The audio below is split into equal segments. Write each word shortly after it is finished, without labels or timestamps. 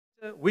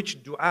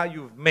which dua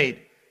you've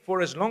made.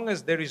 For as long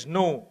as there is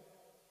no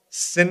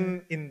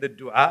sin in the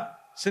dua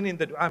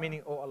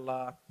meaning, oh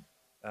Allah,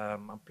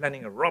 I'm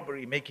planning a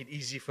robbery, make it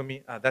easy for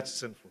me. That's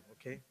sinful,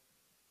 okay?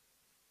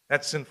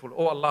 That's sinful.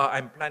 Oh Allah,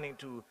 I'm planning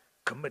to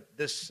commit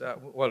this.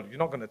 Well, you're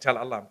not going to tell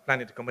Allah, I'm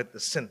planning to commit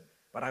this sin,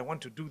 but I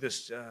want to do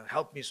this.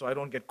 Help me so I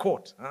don't get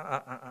caught.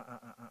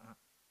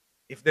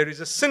 If there is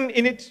a sin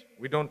in it,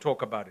 we don't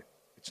talk about it.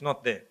 It's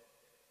not there.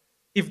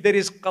 If there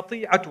is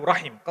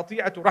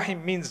qati'atu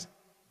rahim means,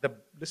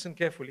 listen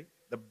carefully,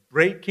 the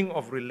breaking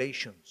of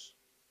relations.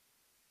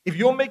 If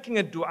you're making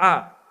a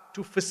dua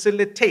to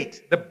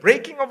facilitate the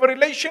breaking of a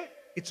relation,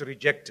 it's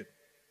rejected.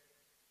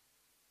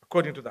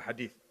 According to the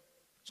hadith.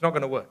 It's not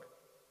going to work.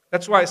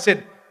 That's why I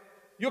said,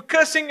 you're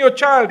cursing your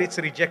child, it's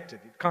rejected.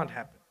 It can't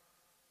happen.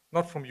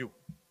 Not from you.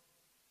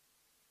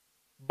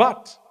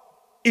 But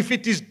if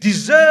it is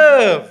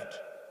deserved,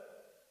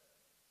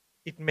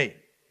 it may.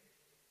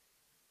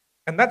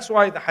 And that's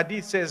why the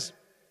hadith says,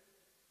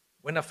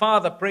 when a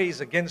father prays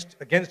against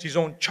his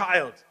own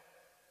child,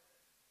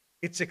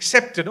 it's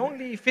accepted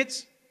only if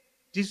it's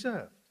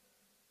deserved.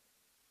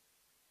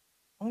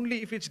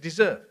 Only if it's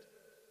deserved.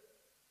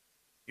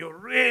 You're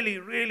really,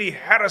 really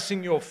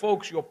harassing your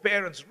folks, your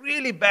parents,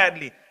 really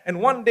badly.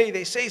 And one day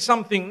they say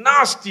something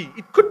nasty.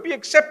 It could be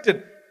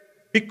accepted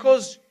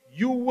because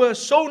you were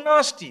so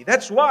nasty.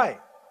 That's why.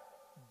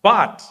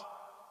 But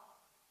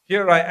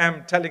here I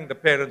am telling the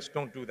parents,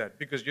 don't do that.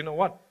 Because you know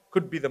what?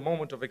 Could be the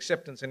moment of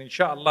acceptance. And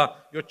inshallah,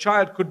 your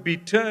child could be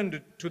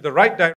turned to the right direction.